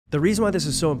The reason why this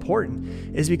is so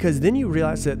important is because then you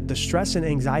realize that the stress and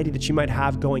anxiety that you might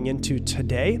have going into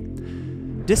today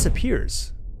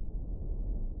disappears.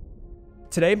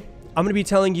 Today, I'm going to be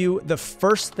telling you the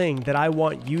first thing that I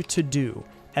want you to do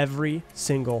every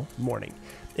single morning.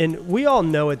 And we all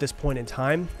know at this point in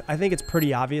time, I think it's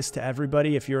pretty obvious to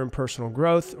everybody if you're in personal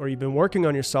growth or you've been working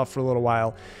on yourself for a little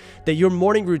while, that your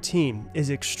morning routine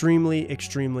is extremely,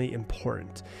 extremely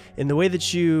important. And the way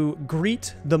that you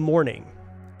greet the morning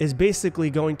is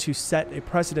basically going to set a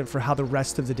precedent for how the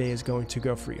rest of the day is going to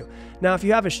go for you. Now, if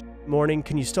you have a morning,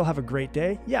 can you still have a great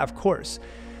day? Yeah, of course.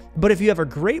 But if you have a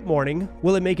great morning,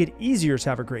 will it make it easier to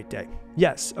have a great day?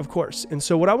 Yes, of course. And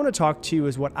so what I want to talk to you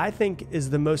is what I think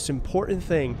is the most important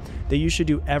thing that you should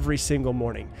do every single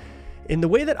morning. In the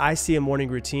way that I see a morning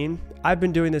routine, I've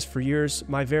been doing this for years.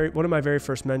 One of my very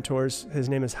first mentors, his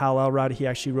name is Hal Elrod. He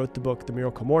actually wrote the book, The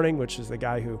Miracle Morning, which is the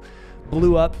guy who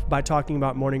blew up by talking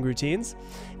about morning routines.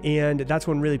 And that's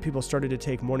when really people started to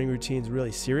take morning routines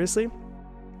really seriously.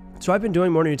 So I've been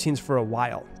doing morning routines for a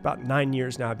while, about 9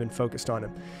 years now I've been focused on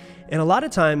them. And a lot of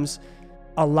times,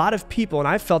 a lot of people, and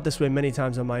I've felt this way many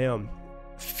times on my own,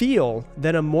 feel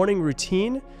that a morning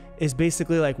routine is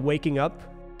basically like waking up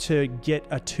to get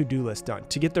a to-do list done,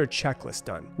 to get their checklist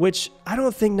done, which I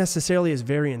don't think necessarily is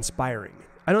very inspiring.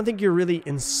 I don't think you're really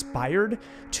inspired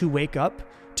to wake up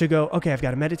to go, okay, I've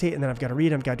got to meditate and then I've got to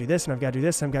read, I've got to do this and I've got to do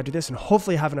this and I've got to do this and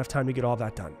hopefully have enough time to get all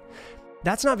that done.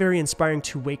 That's not very inspiring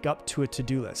to wake up to a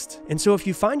to-do list. And so if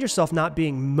you find yourself not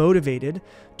being motivated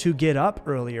to get up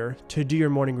earlier to do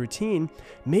your morning routine,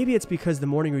 maybe it's because the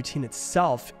morning routine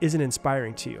itself isn't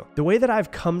inspiring to you. The way that I've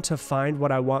come to find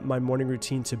what I want my morning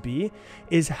routine to be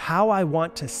is how I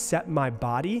want to set my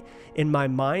body and my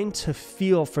mind to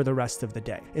feel for the rest of the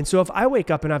day. And so if I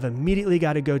wake up and I've immediately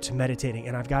got to go to meditating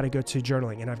and I've got to go to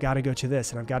journaling and I've got to go to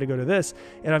this and I've got to go to this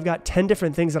and I've got 10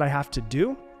 different things that I have to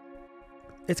do,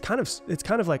 it's kind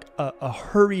of like a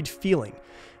hurried feeling.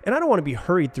 And I don't want to be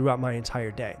hurried throughout my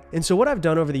entire day. And so what I've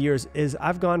done over the years is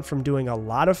I've gone from doing a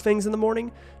lot of things in the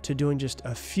morning to doing just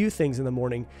a few things in the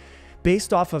morning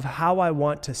based off of how I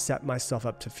want to set myself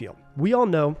up to feel. We all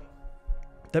know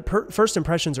that first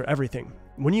impressions are everything.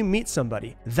 When you meet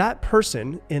somebody, that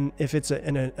person, if it's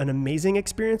an amazing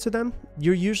experience with them,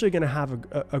 you're usually going to have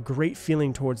a great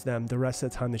feeling towards them the rest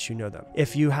of the time that you know them.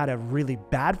 If you had a really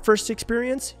bad first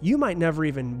experience, you might never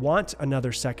even want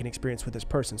another second experience with this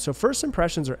person. So first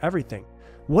impressions are everything.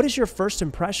 What is your first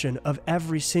impression of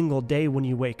every single day when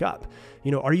you wake up?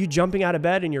 You know, are you jumping out of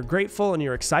bed and you're grateful and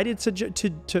you're excited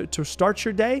to start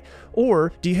your day?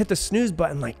 Or do you hit the snooze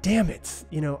button like, damn it,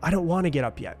 you know, I don't want to get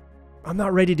up yet. I'm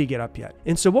not ready to get up yet.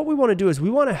 And so what we want to do is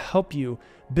we want to help you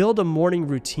build a morning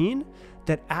routine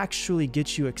that actually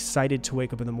gets you excited to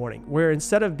wake up in the morning, where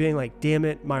instead of being like, damn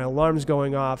it, my alarm's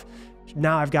going off,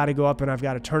 now I've got to go up and I've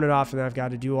got to turn it off and I've got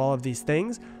to do all of these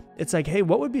things. It's like, hey,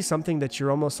 what would be something that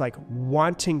you're almost like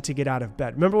wanting to get out of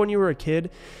bed? Remember when you were a kid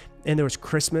and there was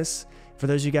Christmas? For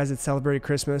those of you guys that celebrated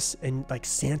Christmas and like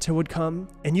Santa would come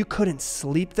and you couldn't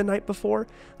sleep the night before?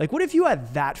 Like, what if you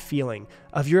had that feeling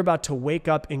of you're about to wake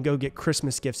up and go get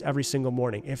Christmas gifts every single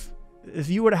morning? If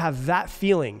you were to have that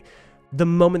feeling the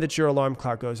moment that your alarm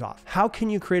clock goes off, how can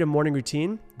you create a morning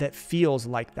routine that feels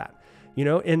like that? You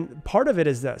know, and part of it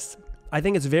is this. I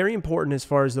think it's very important as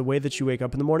far as the way that you wake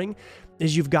up in the morning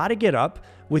is you've got to get up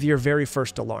with your very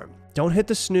first alarm. Don't hit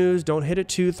the snooze. Don't hit it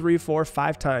 2, 3, 4,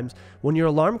 5 times. When your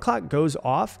alarm clock goes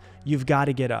off, you've got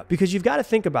to get up because you've got to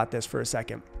think about this for a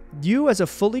second. You as a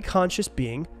fully conscious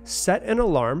being set an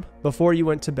alarm before you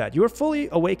went to bed. You were fully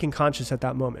awake and conscious at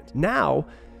that moment. Now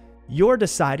you're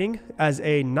deciding as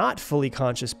a not fully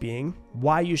conscious being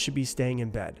why you should be staying in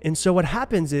bed. And so what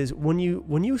happens is when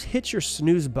you hit your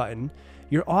snooze button,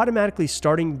 you're automatically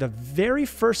starting the very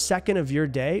first second of your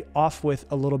day off with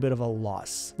a little bit of a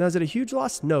loss. Now, is it a huge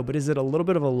loss? No, but is it a little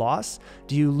bit of a loss?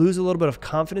 Do you lose a little bit of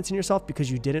confidence in yourself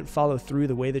because you didn't follow through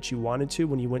the way that you wanted to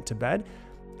when you went to bed?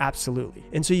 Absolutely.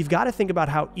 And so you've got to think about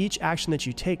how each action that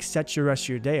you take sets your rest of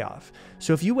your day off.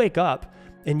 So if you wake up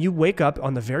and you wake up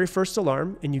on the very first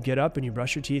alarm and you get up and you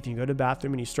brush your teeth and you go to the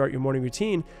bathroom and you start your morning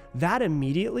routine, that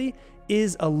immediately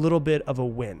is a little bit of a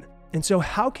win. And so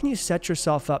how can you set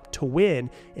yourself up to win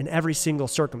in every single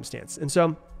circumstance? And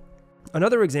so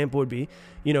another example would be,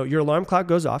 you know, your alarm clock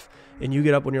goes off and you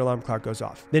get up when your alarm clock goes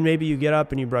off. Then maybe you get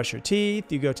up and you brush your teeth,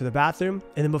 you go to the bathroom,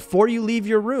 and then before you leave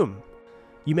your room,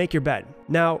 you make your bed.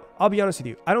 Now, I'll be honest with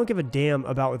you. I don't give a damn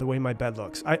about the way my bed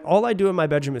looks. All I do in my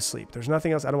bedroom is sleep. There's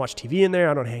nothing else. I don't watch TV in there.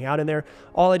 I don't hang out in there.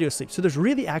 All I do is sleep. So there's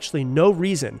really actually no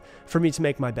reason for me to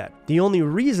make my bed. The only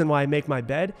reason why I make my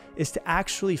bed is to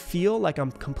actually feel like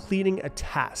I'm completing a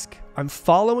task. I'm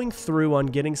following through on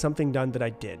getting something done that I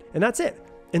did. And that's it.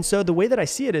 And so the way that I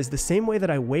see it is the same way that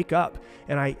I wake up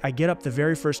and I get up the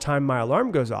very first time my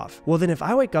alarm goes off. Well, then if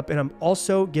I wake up and I'm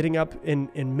also getting up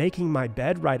and making my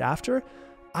bed right after,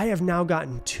 I have now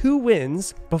gotten 2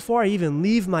 wins before I even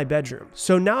leave my bedroom.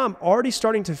 So now I'm already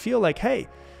starting to feel like, hey,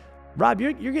 Rob,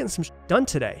 you're getting some done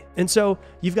today. And so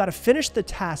you've got to finish the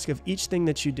task of each thing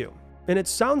that you do. And it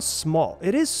sounds small.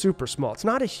 It is super small. It's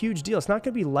not a huge deal. It's not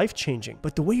going to be life-changing.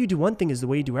 But the way you do one thing is the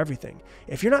way you do everything.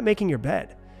 If you're not making your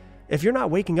bed, if you're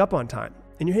not waking up on time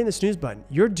and you're hitting the snooze button,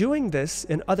 you're doing this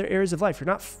in other areas of life. You're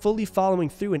not fully following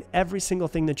through in every single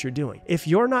thing that you're doing. If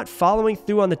you're not following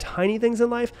through on the tiny things in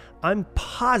life, I'm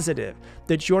positive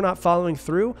that you're not following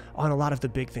through on a lot of the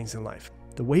big things in life.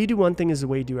 The way you do one thing is the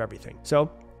way you do everything.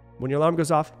 So when your alarm goes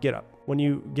off, get up. When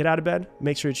you get out of bed,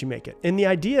 make sure that you make it. And the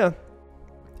idea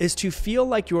is to feel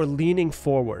like you're leaning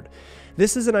forward.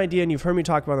 This is an idea, and you've heard me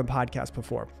talk about on the podcast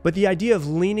before, but the idea of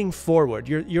leaning forward,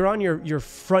 you're on your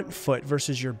front foot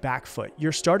versus your back foot.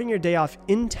 You're starting your day off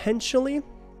intentionally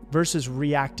versus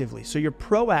reactively. So you're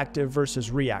proactive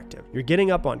versus reactive. You're getting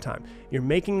up on time. You're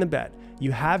making the bed.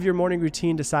 You have your morning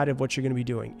routine decided what you're going to be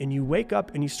doing, and you wake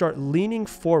up and you start leaning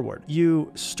forward.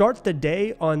 You start the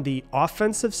day on the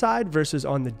offensive side versus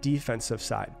on the defensive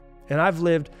side. And I've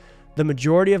lived the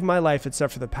majority of my life,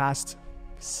 except for the past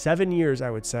 7 years, I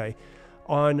would say,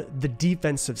 on the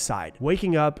defensive side,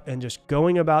 waking up and just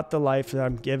going about the life that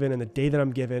I'm given and the day that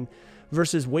I'm given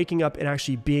versus waking up and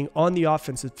actually being on the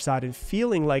offensive side and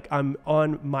feeling like I'm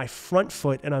on my front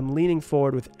foot and I'm leaning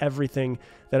forward with everything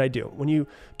that I do. When you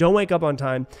don't wake up on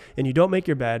time and you don't make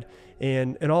your bed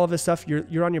and all of this stuff,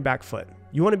 you're on your back foot.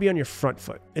 You want to be on your front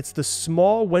foot. It's the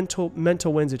small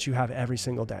mental wins that you have every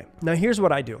single day. Now, here's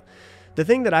what I do. The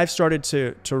thing that I've started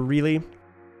to really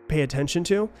pay attention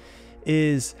to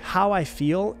is how I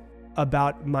feel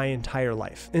about my entire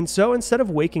life. And so instead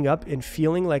of waking up and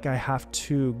feeling like I have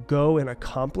to go and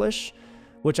accomplish,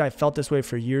 which I felt this way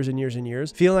for years and years and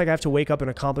years, feeling like I have to wake up and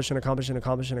accomplish,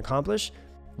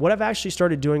 what I've actually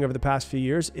started doing over the past few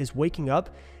years is waking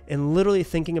up and literally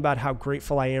thinking about how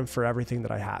grateful I am for everything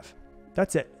that I have.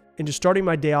 That's it. And just starting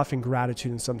my day off in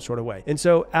gratitude in some sort of way. And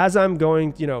so as I'm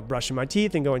going, brushing my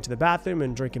teeth and going to the bathroom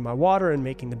and drinking my water and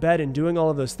making the bed and doing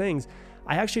all of those things,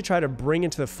 I actually try to bring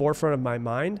into the forefront of my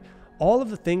mind all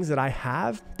of the things that I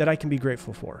have that I can be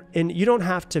grateful for. And you don't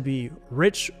have to be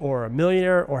rich or a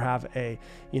millionaire or have a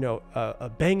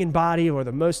banging body or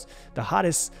the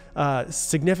hottest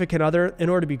significant other in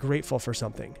order to be grateful for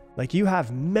something. Like, you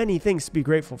have many things to be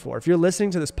grateful for. If you're listening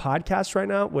to this podcast right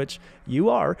now, which you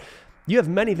are, you have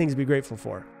many things to be grateful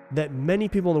for that many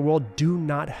people in the world do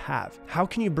not have. How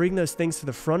can you bring those things to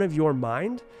the front of your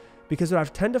mind? Because what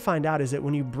I've tend to find out is that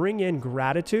when you bring in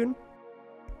gratitude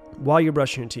while you're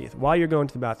brushing your teeth, while you're going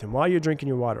to the bathroom, while you're drinking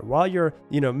your water, while you're,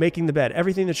 making the bed,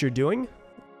 everything that you're doing,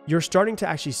 you're starting to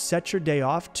actually set your day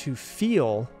off to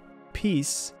feel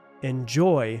peace and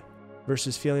joy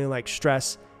versus feeling like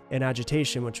stress and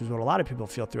agitation, which is what a lot of people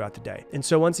feel throughout the day. And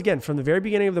so once again, from the very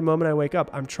beginning of the moment I wake up,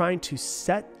 I'm trying to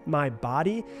set my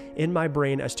body in my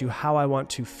brain as to how I want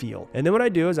to feel. And then what I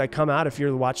do is I come out, if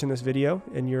you're watching this video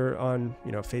and you're on,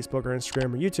 Facebook or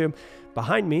Instagram or YouTube,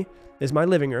 behind me is my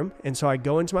living room. And so I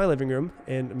go into my living room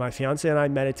and my fiance and I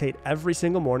meditate every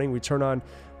single morning. We turn on,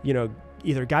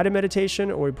 either guided meditation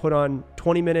or we put on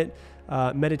 20-minute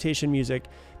meditation music.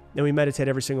 And we meditate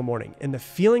every single morning. And the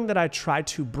feeling that I try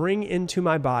to bring into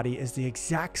my body is the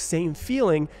exact same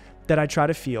feeling that I try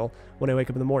to feel when I wake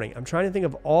up in the morning. I'm trying to think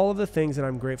of all of the things that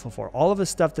I'm grateful for, all of the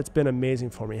stuff that's been amazing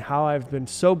for me, how I've been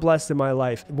so blessed in my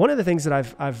life. One of the things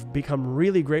that I've become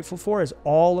really grateful for is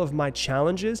all of my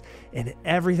challenges and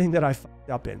everything that I fucked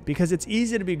up in. Because it's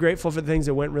easy to be grateful for the things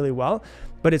that went really well,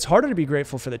 but it's harder to be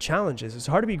grateful for the challenges. It's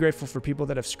hard to be grateful for people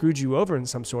that have screwed you over in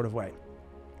some sort of way.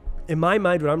 In my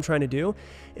mind, what I'm trying to do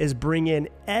is bring in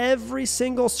every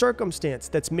single circumstance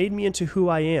that's made me into who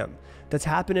I am, that's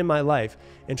happened in my life,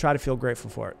 and try to feel grateful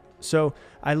for it. So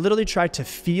I literally try to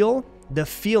feel the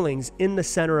feelings in the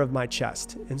center of my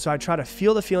chest. And so I try to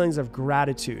feel the feelings of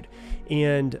gratitude.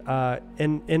 And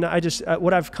I just,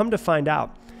 what I've come to find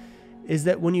out is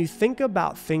that when you think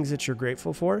about things that you're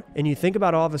grateful for, and you think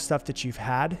about all the stuff that you've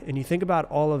had, and you think about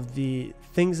all of the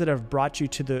things that have brought you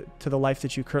to the life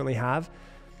that you currently have,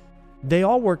 they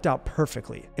all worked out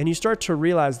perfectly. And you start to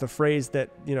realize the phrase that,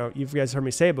 you guys heard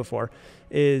me say it before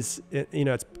is,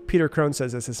 it's Peter Crone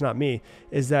says this, it's not me,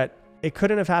 is that it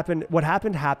couldn't have happened. What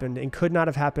happened and could not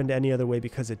have happened any other way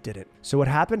because it didn't. So what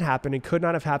happened and could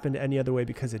not have happened any other way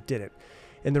because it didn't.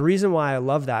 And the reason why I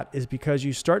love that is because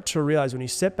you start to realize when you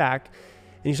sit back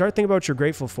and you start thinking about what you're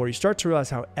grateful for, you start to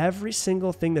realize how every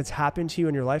single thing that's happened to you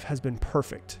in your life has been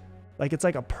perfect. Like it's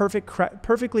like a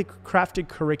perfectly crafted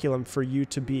curriculum for you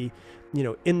to be,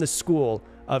 in the school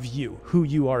of you, who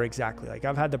you are exactly. Like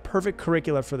I've had the perfect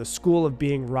curricula for the school of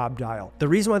being Rob Dial. The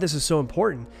reason why this is so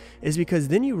important is because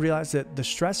then you realize that the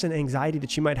stress and anxiety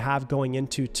that you might have going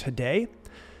into today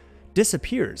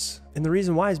disappears. And the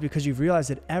reason why is because you've realized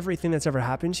that everything that's ever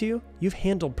happened to you, you've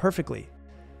handled perfectly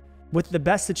with the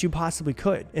best that you possibly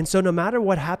could. And so no matter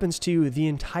what happens to you the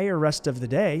entire rest of the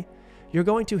day, you're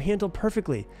going to handle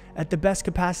perfectly at the best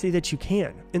capacity that you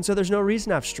can. And so there's no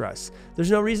reason to have stress.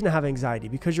 There's no reason to have anxiety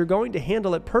because you're going to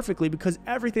handle it perfectly because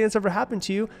everything that's ever happened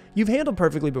to you, you've handled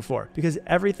perfectly before because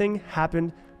everything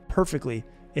happened perfectly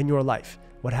in your life.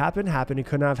 What happened, happened. It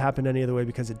could not have happened any other way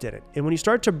because it didn't. And when you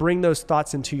start to bring those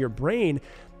thoughts into your brain,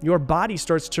 your body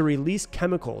starts to release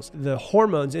chemicals, the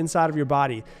hormones inside of your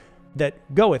body that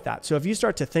go with that. So if you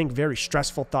start to think very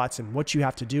stressful thoughts and what you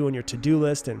have to do on your to-do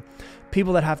list and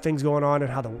people that have things going on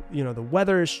and how the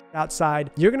weather is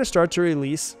outside, you're going to start to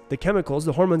release the chemicals,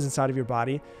 the hormones inside of your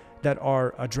body that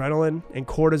are adrenaline and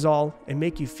cortisol and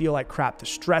make you feel like crap. The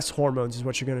stress hormones is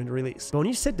what you're going to release. But when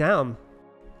you sit down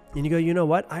and you go, you know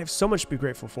what? I have so much to be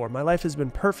grateful for. My life has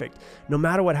been perfect. No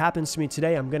matter what happens to me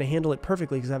today, I'm going to handle it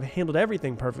perfectly because I've handled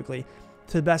everything perfectly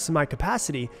to the best of my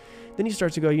capacity. Then you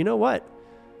start to go, you know what?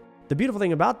 The beautiful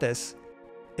thing about this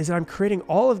is that I'm creating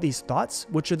all of these thoughts,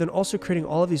 which are then also creating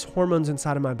all of these hormones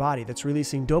inside of my body that's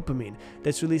releasing dopamine,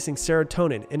 that's releasing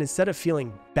serotonin. And instead of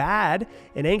feeling bad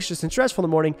and anxious and stressful in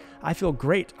the morning, I feel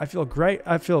great. I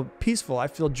feel peaceful. I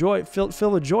feel joy,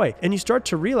 filled with joy. And you start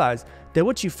to realize that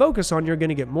what you focus on, you're going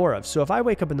to get more of. So if I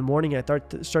wake up in the morning and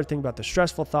I start thinking about the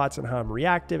stressful thoughts and how I'm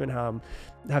reactive and how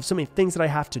I have so many things that I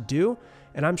have to do,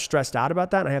 and I'm stressed out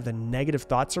about that, and I have the negative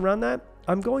thoughts around that,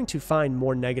 I'm going to find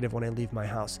more negative when I leave my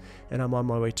house and I'm on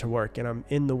my way to work and I'm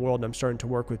in the world and I'm starting to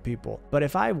work with people. But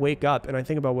if I wake up and I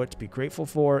think about what to be grateful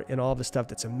for and all the stuff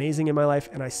that's amazing in my life,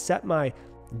 and I set my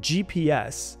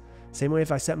GPS, same way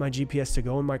if I set my GPS to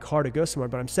go in my car to go somewhere,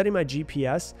 but I'm setting my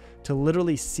GPS to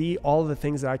literally see all of the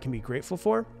things that I can be grateful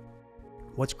for.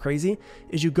 What's crazy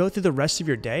is you go through the rest of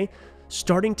your day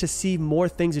starting to see more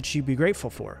things that you'd be grateful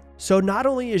for. So not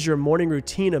only is your morning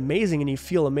routine amazing and you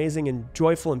feel amazing and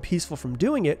joyful and peaceful from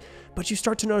doing it, but you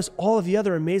start to notice all of the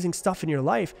other amazing stuff in your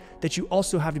life that you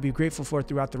also have to be grateful for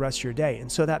throughout the rest of your day.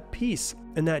 And so that peace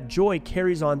and that joy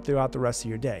carries on throughout the rest of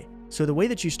your day. So the way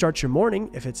that you start your morning,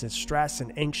 if it's in stress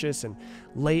and anxious and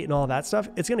late and all that stuff,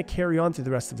 it's going to carry on through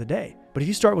the rest of the day. But if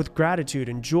you start with gratitude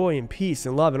and joy and peace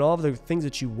and love and all of the things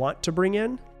that you want to bring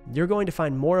in, you're going to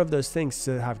find more of those things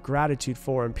to have gratitude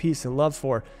for and peace and love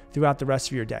for throughout the rest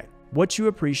of your day. What you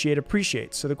appreciate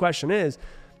appreciates. So the question is,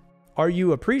 are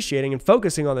you appreciating and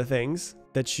focusing on the things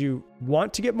that you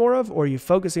want to get more of, or are you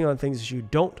focusing on things that you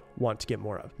don't want to get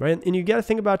more of, right? And you got to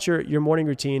think about your morning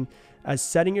routine as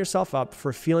setting yourself up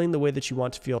for feeling the way that you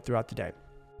want to feel throughout the day.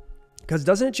 Because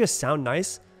doesn't it just sound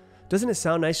nice? Doesn't it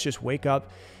sound nice to just wake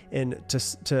up and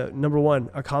to number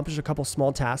one, accomplish a couple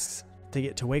small tasks,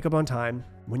 to wake up on time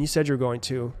when you said you're going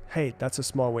to? Hey, that's a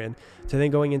small win. To then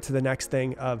going into the next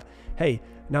thing of, hey,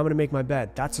 now I'm going to make my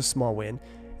bed. That's a small win.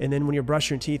 And then when you're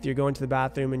brushing your teeth, you're going to the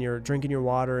bathroom and you're drinking your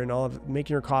water and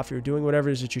making your coffee or doing whatever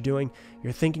it is that you're doing,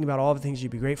 you're thinking about all the things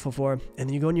you'd be grateful for. And then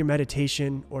you go in your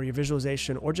meditation or your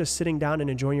visualization or just sitting down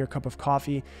and enjoying your cup of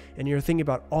coffee. And you're thinking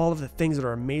about all of the things that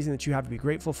are amazing that you have to be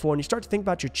grateful for. And you start to think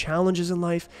about your challenges in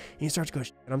life and you start to go,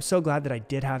 and I'm so glad that I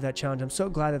did have that challenge. I'm so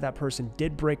glad that person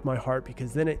did break my heart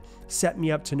because then it set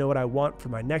me up to know what I want for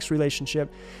my next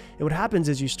relationship. And what happens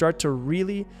is you start to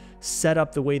really set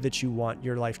up the way that you want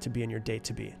your life to be and your day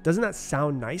to be. Doesn't that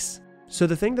sound nice? So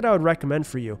the thing that I would recommend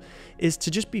for you is to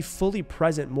just be fully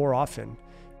present more often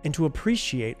and to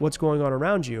appreciate what's going on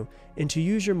around you and to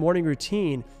use your morning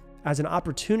routine as an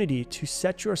opportunity to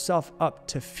set yourself up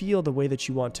to feel the way that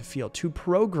you want to feel, to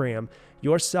program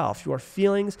yourself, your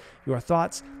feelings, your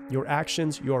thoughts, your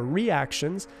actions, your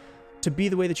reactions to be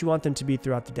the way that you want them to be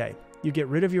throughout the day. You get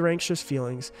rid of your anxious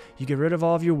feelings. You get rid of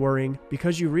all of your worrying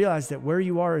because you realize that where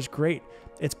you are is great.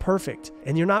 It's perfect.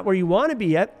 And you're not where you want to be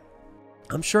yet.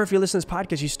 I'm sure if you're listening to this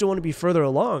podcast, you still want to be further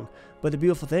along. But the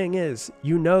beautiful thing is,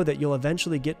 you know that you'll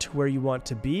eventually get to where you want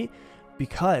to be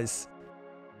because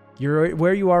you're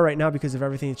where you are right now because of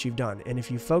everything that you've done. And if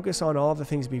you focus on all of the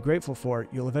things to be grateful for,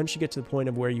 you'll eventually get to the point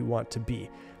of where you want to be.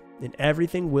 And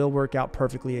everything will work out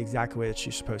perfectly exactly the way that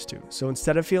you're supposed to. So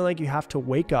instead of feeling like you have to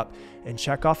wake up and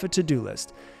check off a to-do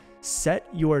list, set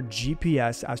your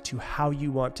GPS as to how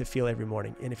you want to feel every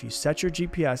morning. And if you set your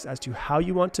GPS as to how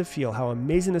you want to feel, how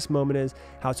amazing this moment is,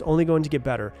 how it's only going to get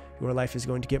better, your life is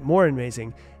going to get more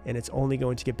amazing, and it's only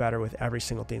going to get better with every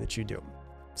single thing that you do.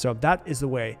 So that is the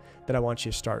way that I want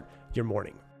you to start your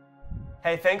morning.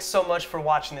 Hey, thanks so much for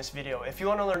watching this video. If you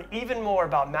want to learn even more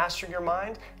about mastering your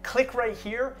mind, click right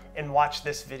here and watch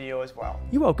this video as well.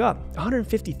 You woke up.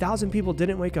 150,000 people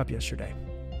didn't wake up yesterday.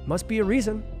 Must be a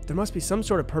reason. There must be some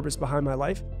sort of purpose behind my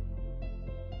life.